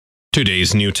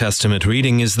Today's New Testament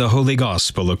reading is the Holy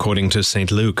Gospel according to St.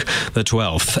 Luke, the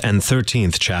 12th and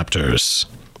 13th chapters.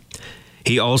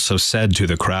 He also said to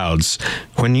the crowds,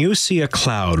 "When you see a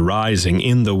cloud rising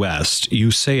in the west,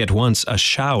 you say at once, 'A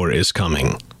shower is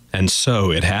coming,' and so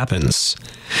it happens.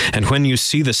 And when you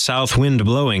see the south wind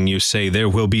blowing, you say, 'There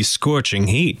will be scorching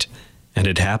heat,' and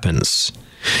it happens.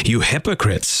 You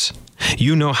hypocrites!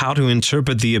 You know how to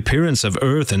interpret the appearance of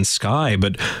earth and sky,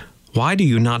 but why do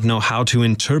you not know how to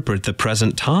interpret the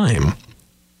present time?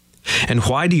 And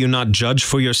why do you not judge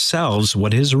for yourselves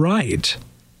what is right?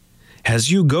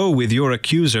 As you go with your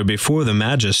accuser before the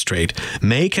magistrate,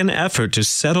 make an effort to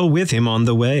settle with him on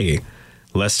the way,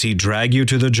 lest he drag you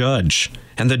to the judge,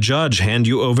 and the judge hand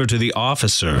you over to the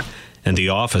officer, and the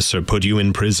officer put you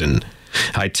in prison.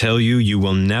 I tell you, you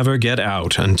will never get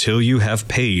out until you have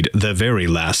paid the very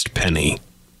last penny."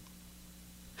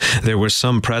 There were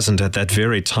some present at that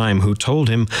very time who told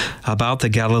him about the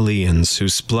Galileans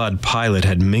whose blood Pilate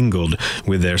had mingled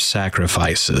with their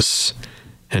sacrifices.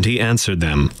 And he answered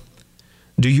them,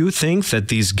 "Do you think that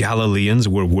these Galileans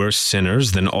were worse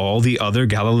sinners than all the other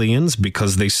Galileans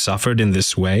because they suffered in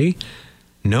this way?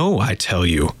 No, I tell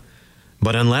you.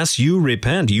 But unless you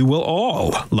repent, you will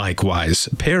all likewise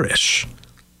perish.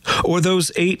 Or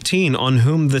those 18 on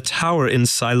whom the tower in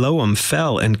Siloam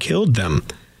fell and killed them,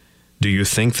 do you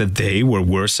think that they were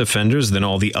worse offenders than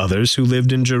all the others who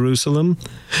lived in Jerusalem?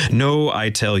 No, I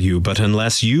tell you, but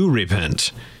unless you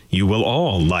repent, you will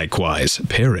all likewise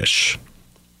perish."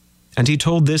 And he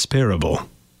told this parable.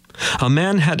 A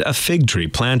man had a fig tree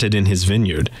planted in his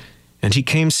vineyard, and he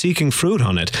came seeking fruit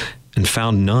on it, and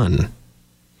found none.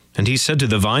 And he said to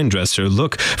the vine dresser,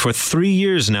 "Look, for 3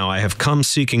 years now I have come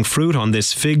seeking fruit on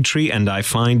this fig tree, and I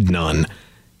find none.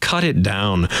 Cut it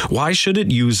down. Why should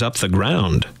it use up the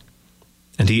ground?"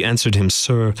 And he answered him,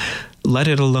 "Sir, let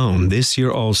it alone this year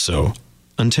also,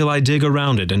 until I dig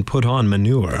around it and put on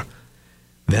manure.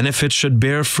 Then if it should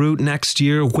bear fruit next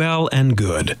year, well and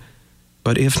good.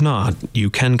 But if not,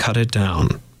 you can cut it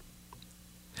down."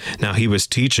 Now he was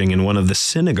teaching in one of the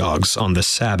synagogues on the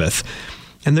Sabbath,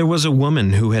 and there was a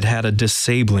woman who had had a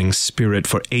disabling spirit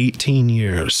for 18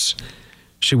 years.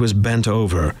 She was bent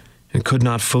over and could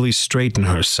not fully straighten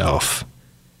herself.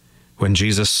 When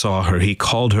Jesus saw her, he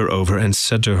called her over and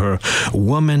said to her,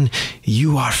 "Woman,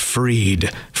 you are freed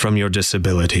from your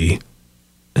disability."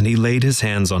 And he laid his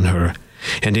hands on her,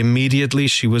 and immediately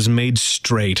she was made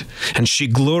straight, and she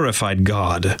glorified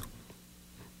God.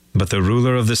 But the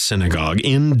ruler of the synagogue,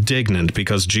 indignant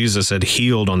because Jesus had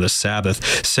healed on the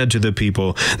Sabbath, said to the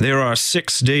people, "There are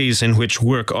 6 days in which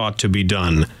work ought to be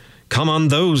done. Come on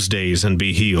those days and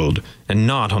be healed, and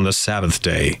not on the Sabbath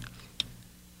day."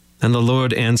 And the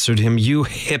Lord answered him, "You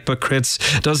hypocrites,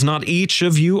 does not each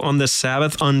of you on the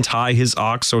Sabbath untie his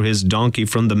ox or his donkey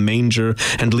from the manger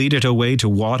and lead it away to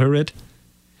water it?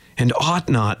 And ought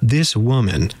not this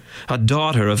woman, a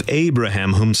daughter of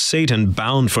Abraham whom Satan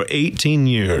bound for 18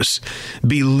 years,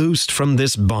 be loosed from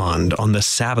this bond on the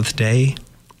Sabbath day?"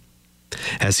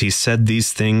 As he said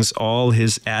these things, all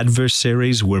his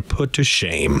adversaries were put to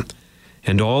shame,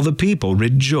 and all the people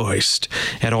rejoiced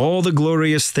at all the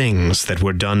glorious things that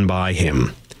were done by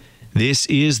him. This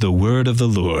is the word of the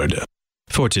Lord.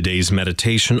 For today's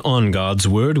meditation on God's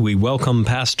Word, we welcome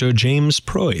Pastor James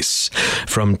Preuss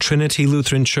from Trinity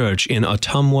Lutheran Church in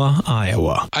Ottumwa,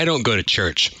 Iowa. I don't go to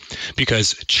church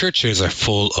because churches are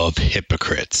full of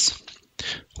hypocrites.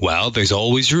 Well, there's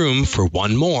always room for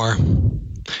one more.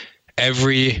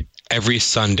 Every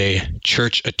Sunday,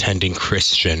 church-attending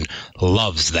Christian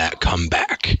loves that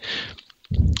comeback.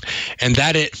 And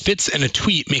that it fits in a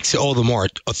tweet makes it all the more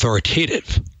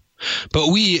authoritative. But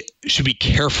we should be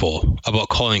careful about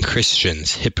calling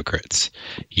Christians hypocrites.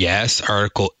 Yes,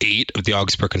 Article 8 of the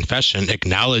Augsburg Confession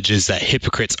acknowledges that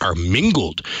hypocrites are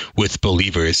mingled with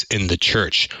believers in the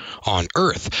church on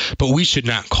earth, but we should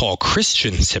not call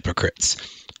Christians hypocrites.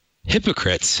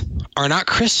 Hypocrites are not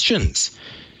Christians.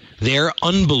 They are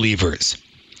unbelievers.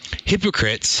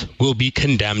 Hypocrites will be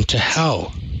condemned to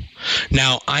hell.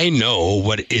 Now, I know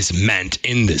what is meant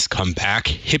in this comeback.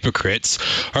 Hypocrites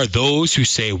are those who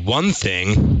say one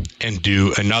thing and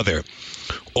do another.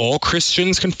 All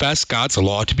Christians confess God's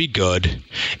law to be good,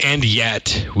 and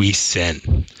yet we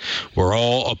sin. We're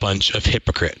all a bunch of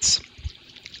hypocrites.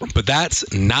 But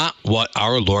that's not what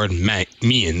our Lord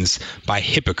means by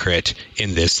hypocrite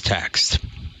in this text.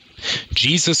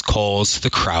 Jesus calls the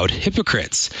crowd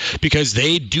hypocrites because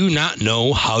they do not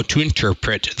know how to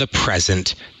interpret the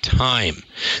present time.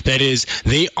 That is,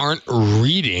 they aren't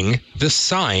reading the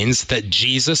signs that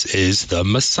Jesus is the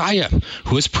Messiah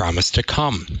who is promised to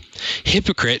come.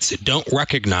 Hypocrites don't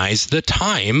recognize the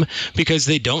time because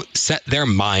they don't set their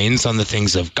minds on the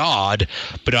things of God,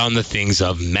 but on the things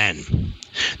of men.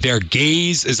 Their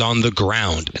gaze is on the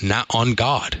ground, not on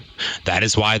God. That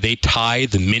is why they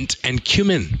tithe mint and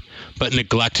cumin, but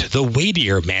neglect the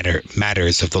weightier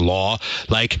matters of the law,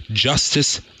 like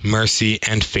justice, mercy,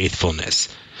 and faithfulness.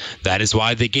 That is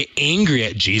why they get angry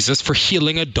at Jesus for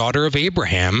healing a daughter of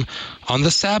Abraham on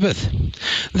the Sabbath.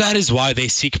 That is why they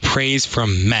seek praise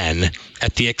from men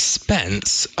at the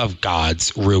expense of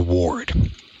God's reward.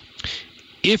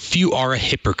 If you are a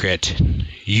hypocrite,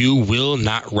 you will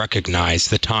not recognize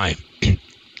the time.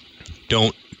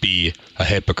 Don't be a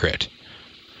hypocrite.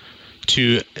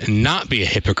 To not be a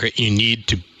hypocrite, you need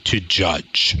to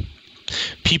judge.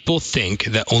 People think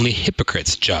that only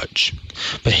hypocrites judge,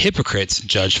 but hypocrites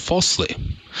judge falsely,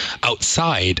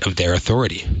 outside of their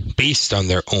authority, based on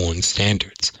their own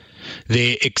standards.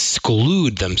 They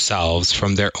exclude themselves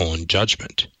from their own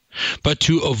judgment. But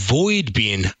to avoid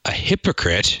being a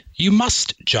hypocrite, you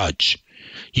must judge.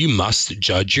 You must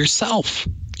judge yourself.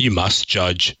 You must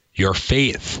judge your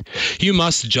faith. You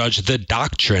must judge the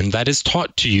doctrine that is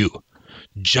taught to you.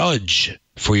 Judge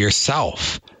for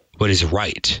yourself what is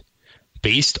right,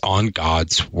 based on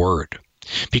God's word.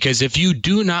 Because if you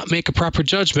do not make a proper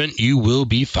judgment, you will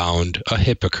be found a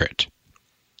hypocrite.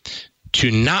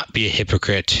 To not be a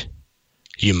hypocrite,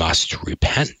 you must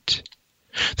repent.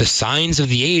 The signs of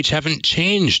the age haven't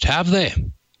changed, have they?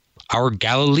 Our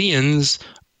Galileans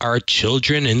are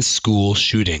children in school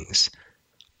shootings.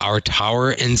 Our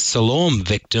Tower and Siloam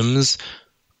victims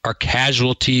are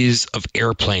casualties of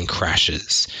airplane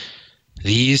crashes.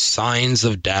 These signs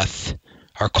of death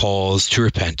are calls to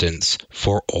repentance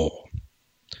for all.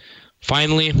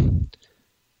 Finally,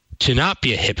 to not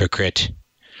be a hypocrite,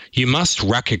 you must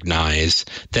recognize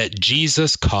that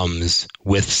Jesus comes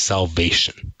with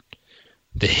salvation.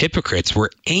 The hypocrites were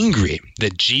angry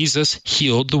that Jesus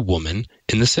healed the woman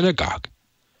in the synagogue.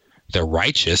 The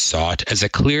righteous saw it as a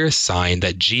clear sign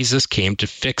that Jesus came to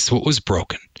fix what was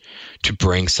broken, to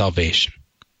bring salvation.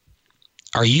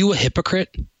 Are you a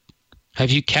hypocrite?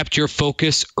 Have you kept your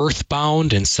focus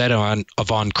earthbound instead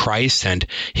of on Christ and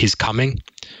his coming?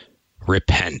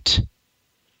 Repent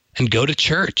and go to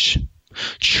church.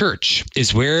 Church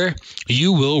is where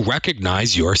you will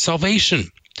recognize your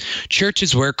salvation. Church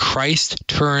is where Christ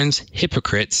turns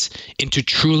hypocrites into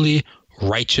truly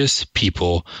righteous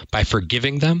people by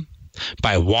forgiving them,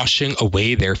 by washing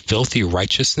away their filthy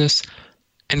righteousness,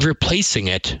 and replacing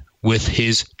it with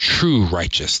his true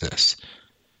righteousness.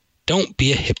 Don't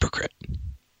be a hypocrite.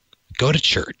 Go to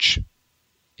church.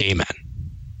 Amen.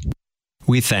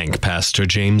 We thank Pastor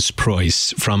James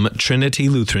Preuss from Trinity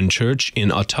Lutheran Church in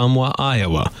Ottumwa,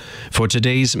 Iowa, for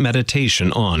today's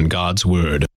meditation on God's Word.